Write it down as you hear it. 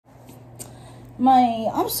Man,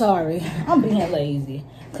 I'm sorry. I'm being lazy.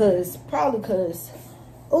 Probably cause,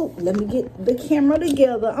 oh, let me get the camera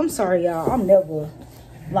together. I'm sorry, y'all. I'm never,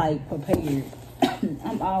 like, prepared.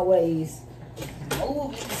 I'm always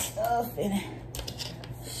moving stuff and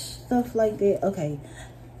stuff like that. Okay.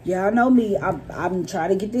 Y'all know me. I'm trying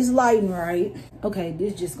to get this lighting right. Okay,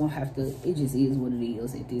 this just gonna have to, it just is what it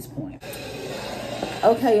is at this point.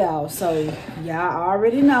 Okay, y'all. So, y'all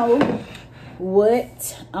already know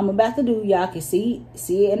what I'm about to do. Y'all can see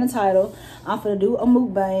it in the title. I'm gonna do a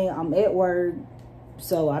mukbang. I'm at work,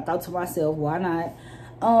 so I thought to myself, why not?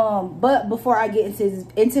 But before I get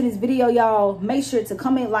into this video, y'all, make sure to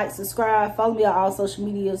comment, like, subscribe, follow me on all social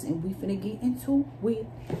medias, and we finna get into it.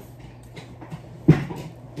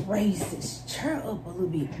 Raise this chair up a little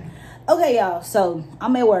bit. Okay, y'all, so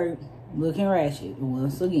I'm at work looking ratchet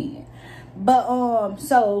once again. But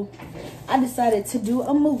so I decided to do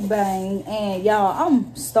a mukbang, and y'all,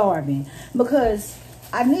 I'm starving because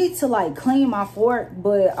I need to like clean my fork,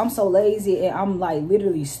 but I'm so lazy and I'm like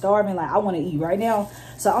literally starving. Like I want to eat right now,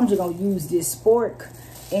 so I'm just gonna use this fork.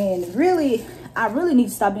 And I really need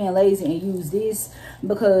to stop being lazy and use this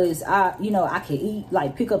because I can eat,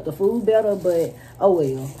 like pick up the food better, but oh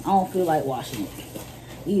well, I don't feel like washing it.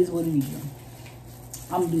 It is what it is.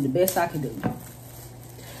 I'm gonna do the best I can do.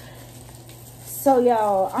 So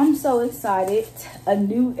y'all, I'm so excited. A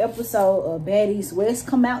new episode of Baddies West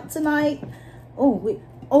come out tonight.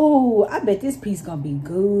 Oh, I bet this piece gonna be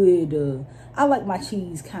good. I like my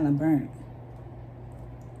cheese kind of burnt.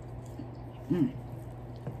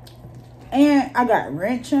 And I got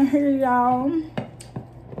ranch in here, y'all.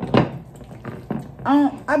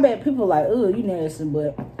 I bet people like, oh, you nasty,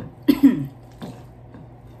 but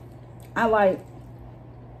I like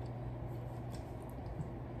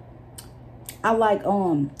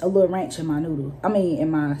a little ranch in my noodle. I mean,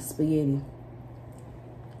 in my spaghetti.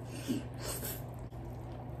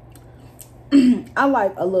 I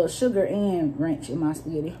like a little sugar and ranch in my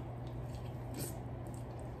spaghetti.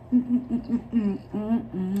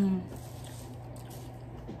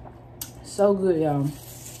 So good, y'all.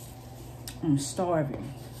 I'm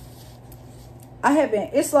starving.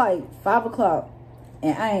 It's like 5 o'clock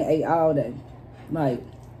and I ain't ate all day. Like,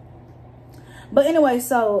 but anyway,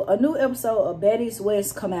 so a new episode of Baddies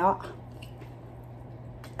West come out.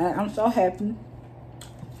 And I'm so happy.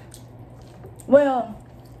 Well,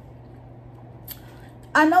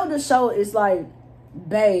 I know the show is like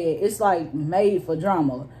bad. It's like made for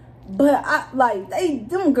drama. But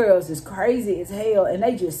them girls is crazy as hell and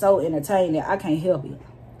they just so entertaining. I can't help it.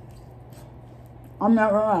 I'm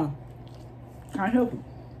not wrong. Can't help it.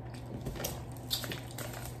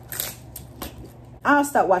 I'll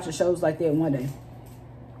stop watching shows like that one day.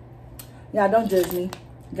 Y'all don't judge me.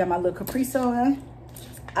 Got my little Capri Sun on.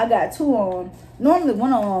 I got 2 on. Normally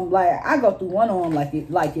one on, like I go through one on like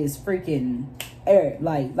it's freaking air.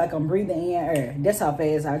 Like I'm breathing in air. That's how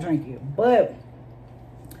fast I drink it. But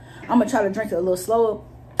I'm gonna try to drink it a little slower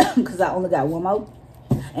because I only got one more.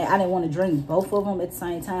 And I didn't want to drink both of them at the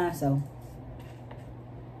same time, so.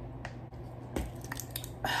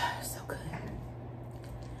 So good.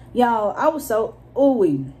 Y'all, I was so,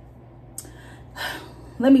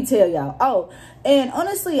 let me tell y'all. Oh, and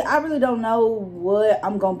honestly, I really don't know what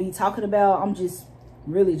I'm gonna be talking about. I'm just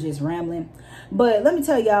really just rambling. But let me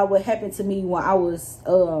tell y'all what happened to me when I was, I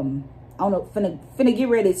don't know, finna get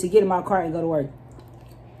ready to get in my car and go to work.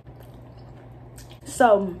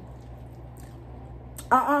 So,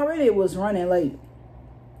 I already was running late.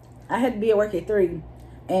 I had to be at work at 3.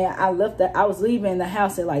 And I was leaving the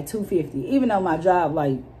house at like 2:50. Even though my job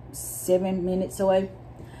like 7 minutes away.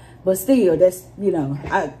 But still, that's,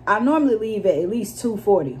 I normally leave at least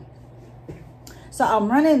 2:40. So, I'm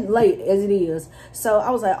running late as it is. So,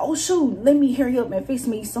 I was like, oh, shoot, let me hurry up and fix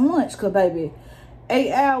me some lunch. Because, baby,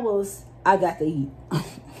 8 hours, I got to eat.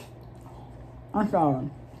 I'm sorry.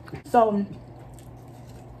 So,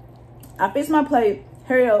 I fixed my plate,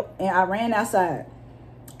 hurry up, and I ran outside.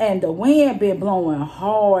 And the wind been blowing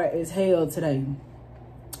hard as hell today.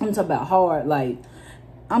 I'm talking about hard. Like,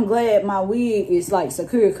 I'm glad my wig is, like,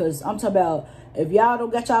 secure. Because I'm talking about, if y'all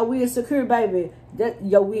don't got y'all wig secure, baby, that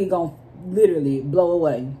your wig gonna literally blow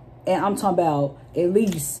away. And I'm talking about at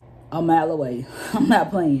least a mile away. I'm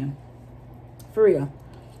not playing. For real.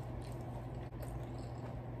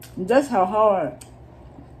 That's how hard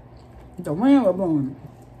the wind was blowing.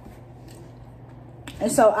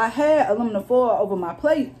 And so I had aluminum foil over my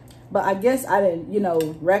plate, but I guess I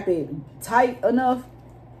didn't, wrap it tight enough.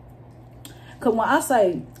 Because when I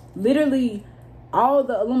say literally all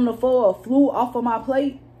the aluminum foil flew off of my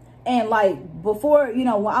plate. And like before, when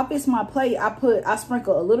I fixed my plate, I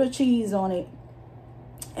sprinkled a little cheese on it.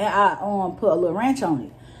 and I put a little ranch on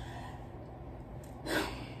it.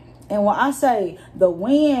 And when I say the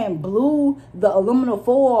wind blew the aluminum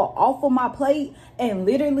foil off of my plate, and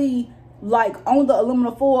literally, like, on the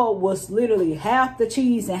aluminum foil was literally half the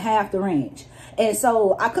cheese and half the ranch. And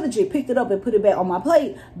so I could have just picked it up and put it back on my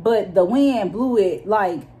plate, but the wind blew it,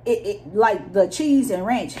 like, like the cheese and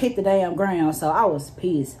ranch hit the damn ground. So I was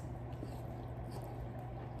pissed.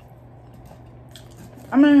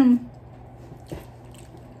 I mean,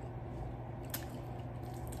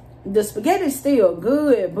 the spaghetti's still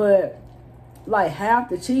good, but like half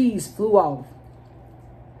the cheese flew off.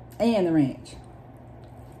 And the ranch.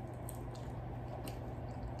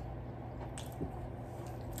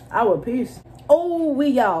 I was pissed. Oh,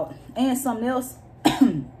 y'all. And something else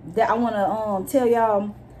that I want to tell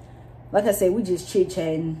y'all. Like I said, we just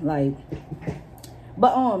chit-chatting. Like,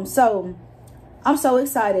 but so I'm so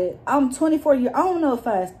excited. I'm 24 years. I don't know if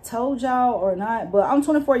I told y'all or not, but I'm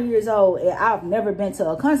 24 years old and I've never been to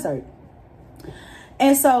a concert.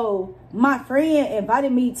 And so my friend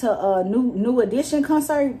invited me to a new edition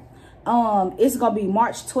concert. It's gonna be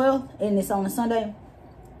March 12th and it's on a Sunday.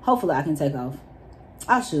 Hopefully I can take off.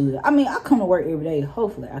 I should. I mean, I come to work every day.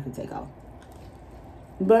 Hopefully I can take off.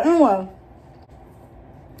 But anyway,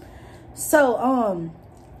 so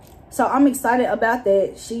I'm excited about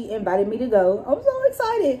that. She invited me to go. I'm so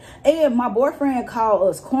excited. And my boyfriend called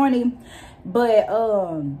us corny, but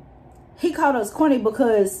he called us corny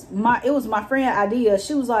because it was my friend idea.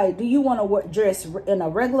 She was like, do you want to dress in a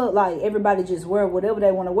regular, like everybody just wear whatever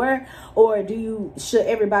they want to wear, or should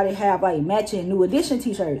everybody have like matching new edition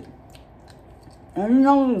t-shirts? And you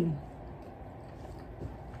know,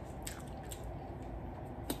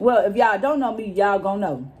 well, if y'all don't know me, y'all gonna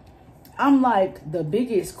know. I'm like the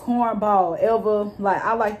biggest cornball ever. Like,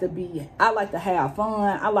 I like to have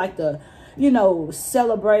fun. I like to, you know,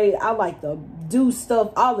 celebrate. I like to do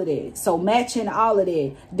stuff, all of that. So matching all of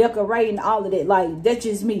that, decorating all of that, like, that's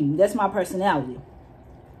just me. That's my personality.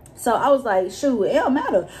 So I was like, shoot, it don't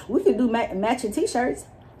matter. We could do matching t-shirts.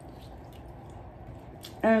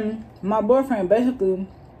 And my boyfriend basically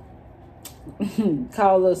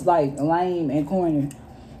called us like lame and corny.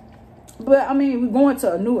 But I mean, we're going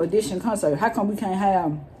to a new edition concert. How come we can't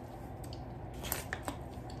have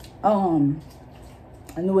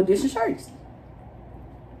a new edition shirts?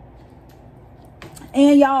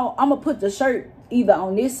 And y'all, I'm gonna put the shirt either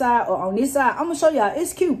on this side or on this side. I'm gonna show y'all.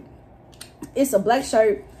 It's cute. It's a black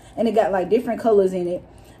shirt and it got like different colors in it.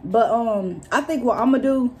 But I think what I'm gonna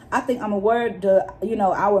do, I think I'm gonna wear the, you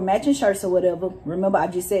know, our matching shirts or whatever. Remember, I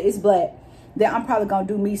just said it's black. Then I'm probably gonna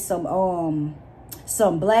do me some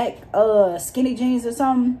black skinny jeans or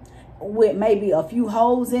something with maybe a few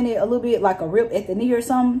holes in it, a little bit like a rip at the knee or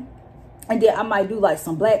something. And then I might do like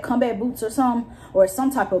some black combat boots or something, or some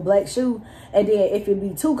type of black shoe. And then if it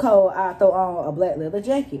be too cold, I'll throw on a black leather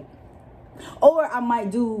jacket. Or I might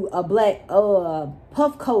do a black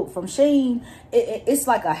puff coat from Shein. It's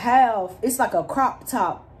like a crop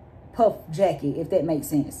top puff jacket, if that makes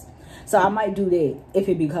sense. So I might do that if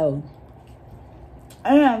it be cold.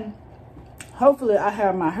 And hopefully I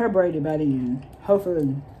have my hair braided by then.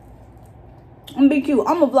 Hopefully. I'm gonna be cute.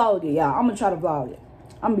 I'm gonna vlog it, y'all. I'm gonna try to vlog it.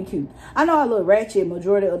 I'm gonna be cute. I know I look ratchet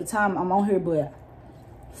majority of the time I'm on here, but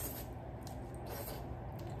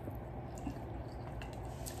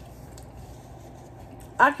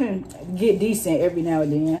I can get decent every now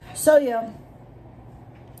and then. So yeah,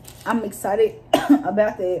 I'm excited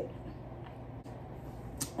about that.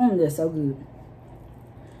 That's so good.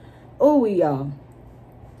 Oh, y'all.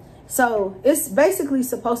 So it's basically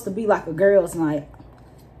supposed to be like a girls' night.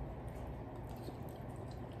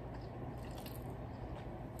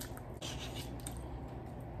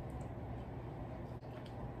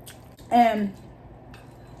 And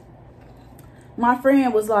my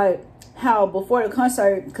friend was like, how before the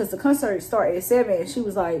concert, because the concert started at 7, and she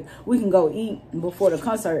was like, we can go eat before the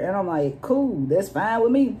concert. And I'm like, cool, that's fine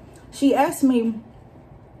with me. She asked me,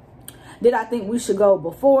 did I think we should go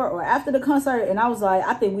before or after the concert? And I was like,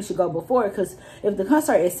 I think we should go before, because if the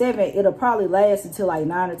concert is 7, it'll probably last until like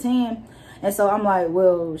 9 or 10. And so I'm like,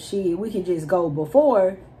 well, we can just go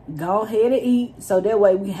before, go ahead and eat, so that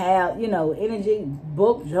way we have, you know, energy,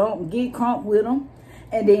 book, jump, get crunk with them.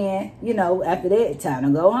 And then, you know, after that, time to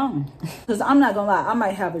go home. Because I'm not going to lie, I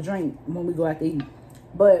might have a drink when we go out to eat.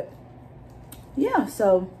 But, yeah,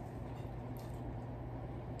 so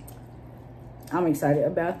I'm excited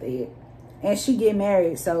about that. And she get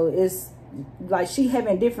married, so it's like she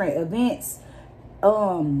having different events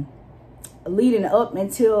leading up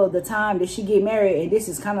until the time that she get married. And this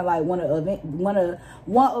is kind of like one of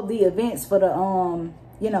the events for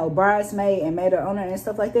you know, bridesmaid and maid of honor and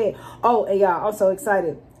stuff like that. Oh, and y'all, I'm so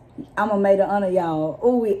excited. I'm a maid of honor, y'all.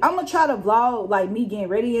 Oh, I'm gonna try to vlog like me getting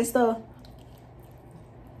ready and stuff.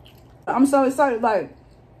 I'm so excited. Like,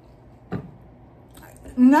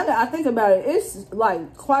 now that I think about it, it's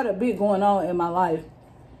like quite a bit going on in my life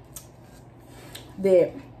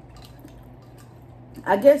that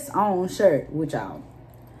I guess I don't share it with y'all.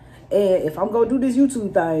 And if I'm gonna do this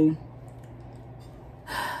YouTube thing,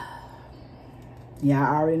 yeah,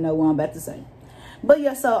 I already know what I'm about to say. But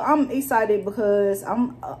yeah, so I'm excited because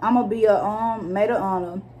I'm gonna be a maid of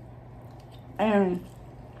honor, and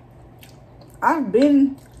I've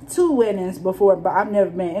been to weddings before, but I've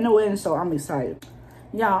never been in a wedding, so I'm excited.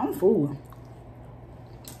 Y'all, I'm full.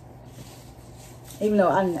 Even though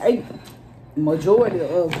I ate majority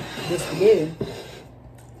of this spaghetti.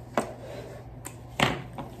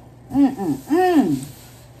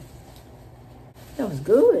 That was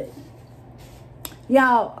good.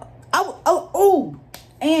 Y'all,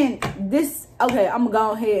 and this, okay, I'm gonna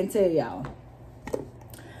go ahead and tell y'all.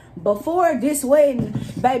 Before this wedding,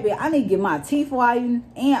 baby, I need to get my teeth whitened,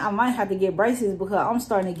 and I might have to get braces because I'm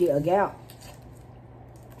starting to get a gout.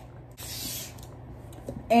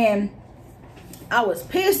 And I was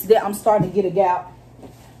pissed that I'm starting to get a gout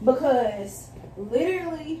because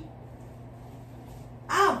literally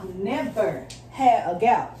I've never had a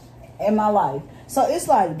gout in my life. So it's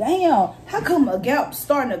like, damn, how come a gout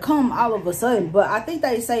starting to come all of a sudden? But I think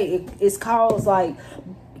they say it's caused like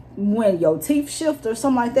when your teeth shift or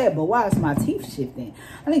something like that. But why is my teeth shifting?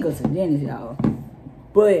 I need to go to the dentist, y'all.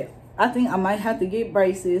 But I think I might have to get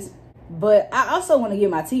braces. But I also want to get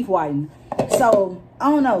my teeth whitened. So I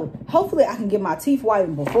don't know. Hopefully I can get my teeth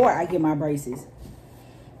whitened before I get my braces.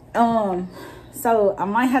 So I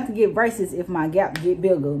might have to get braces if my gap get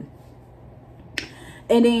bigger.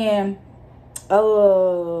 And then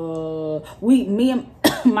me and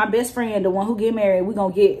my best friend, the one who get married, we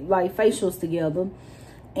gonna get like facials together.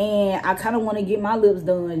 And I kind of want to get my lips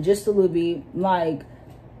done just a little bit. Like,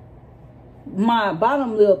 my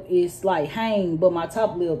bottom lip is like hang, but my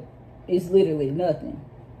top lip is literally nothing.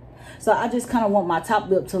 So I just kind of want my top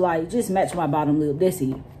lip to like just match my bottom lip. That's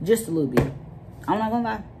it, just a little bit. I'm not gonna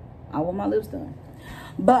lie, I want my lips done.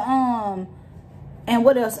 But and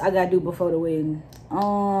what else I gotta do before the wedding?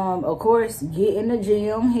 Of course, get in the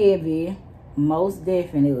gym heavy, most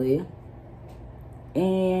definitely.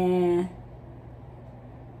 And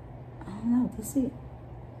I don't know, that's it.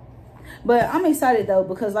 But I'm excited though,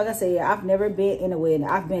 because like I said, I've never been in a wedding.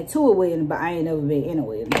 I've been to a wedding, but I ain't never been in a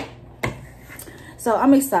wedding. So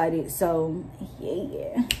I'm excited. So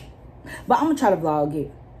yeah. But I'm gonna try to vlog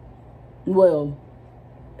it, well,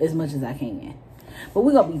 as much as I can. But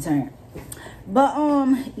we're gonna be turned. But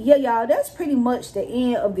yeah, y'all, that's pretty much the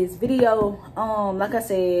end of this video. Like I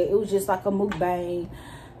said, it was just like a mukbang.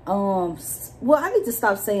 Well, I need to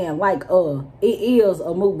stop saying like it is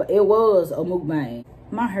a mukbang. It was a mukbang.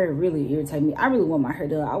 My hair really irritates me. I really want my hair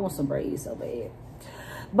done. I want some braids so bad.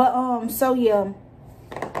 But so yeah,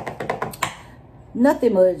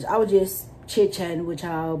 nothing much. I was just chit-chatting with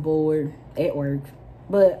y'all, bored at work.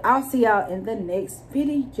 But I'll see y'all in the next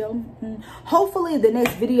video. Hopefully the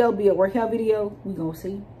next video be a workout video. We gonna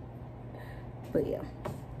see. But yeah,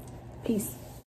 peace.